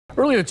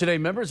Earlier today,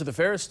 members of the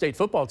Ferris State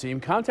football team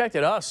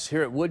contacted us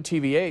here at Wood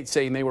TV8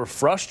 saying they were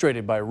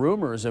frustrated by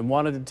rumors and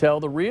wanted to tell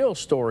the real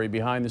story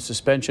behind the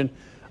suspension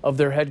of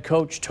their head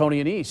coach, Coach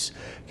Annese.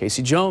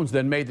 Casey Jones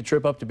then made the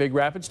trip up to Big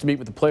Rapids to meet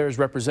with the players'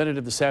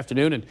 representative this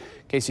afternoon. And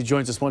Casey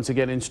joins us once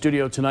again in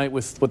studio tonight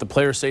with what the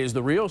players say is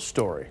the real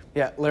story.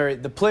 Yeah, Larry,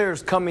 the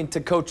players coming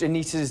to Coach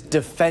Annese's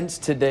defense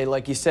today,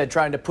 like you said,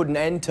 trying to put an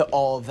end to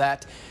all of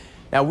that.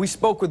 Now, we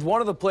spoke with one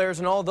of the players,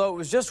 and although it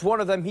was just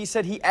one of them, he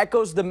said he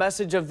echoes the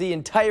message of the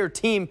entire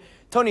team.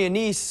 Coach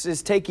Annese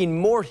is taking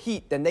more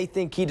heat than they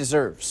think he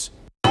deserves.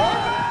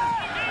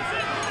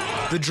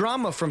 The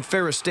drama from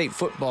Ferris State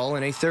football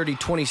in a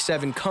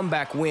 30-27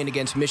 comeback win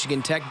against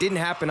Michigan Tech didn't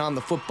happen on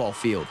the football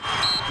field.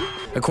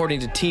 According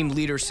to team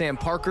leader Sam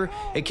Parker,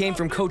 it came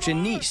from Coach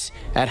Annese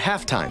at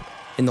halftime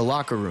in the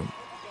locker room.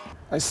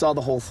 I saw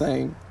the whole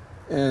thing,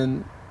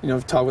 and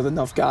I've talked with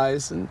enough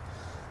guys, and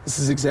this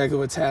is exactly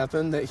what's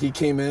happened, that he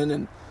came in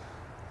and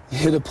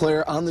hit a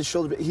player on the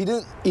shoulder. He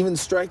didn't even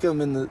strike him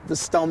in the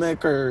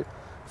stomach or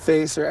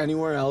face or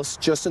anywhere else,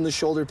 just in the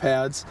shoulder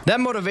pads. That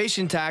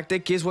motivation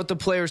tactic is what the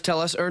players tell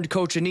us earned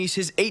Coach Annese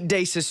his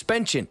 8-day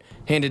suspension,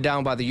 handed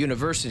down by the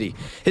university.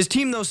 His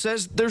team, though,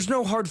 says there's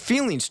no hard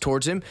feelings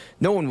towards him.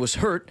 No one was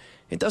hurt.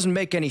 It doesn't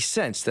make any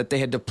sense that they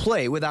had to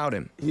play without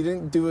him. He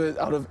didn't do it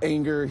out of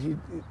anger.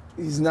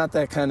 He's not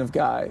that kind of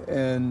guy.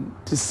 And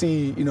to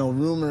see,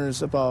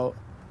 rumors about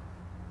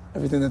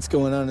everything that's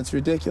going on, it's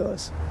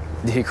ridiculous.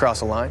 Did he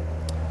cross a line?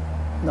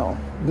 No,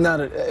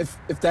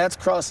 if that's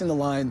crossing the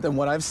line, then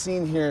what I've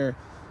seen here,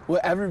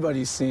 what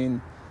everybody's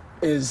seen,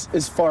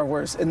 is far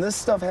worse. And this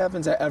stuff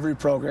happens at every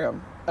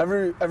program.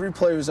 Every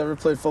player who's ever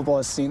played football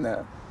has seen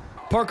that.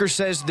 Parker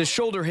says the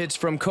shoulder hits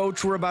from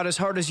Coach were about as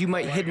hard as you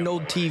might hit an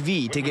old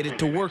TV to get it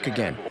to work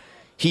again.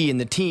 He and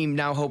the team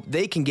now hope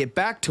they can get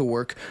back to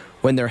work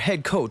when their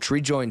head coach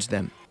rejoins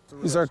them.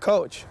 He's our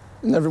coach,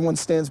 and everyone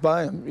stands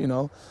by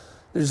him.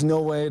 There's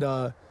no way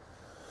to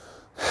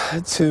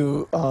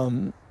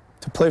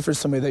play for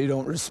somebody that you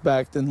don't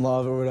respect and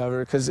love or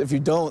whatever, because if you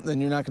don't, then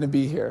you're not going to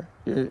be here.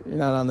 You're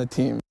not on the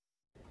team.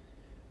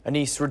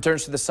 Annese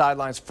returns to the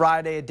sidelines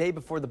Friday, a day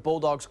before the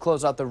Bulldogs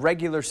close out the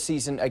regular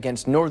season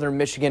against Northern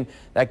Michigan.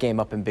 That game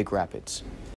up in Big Rapids.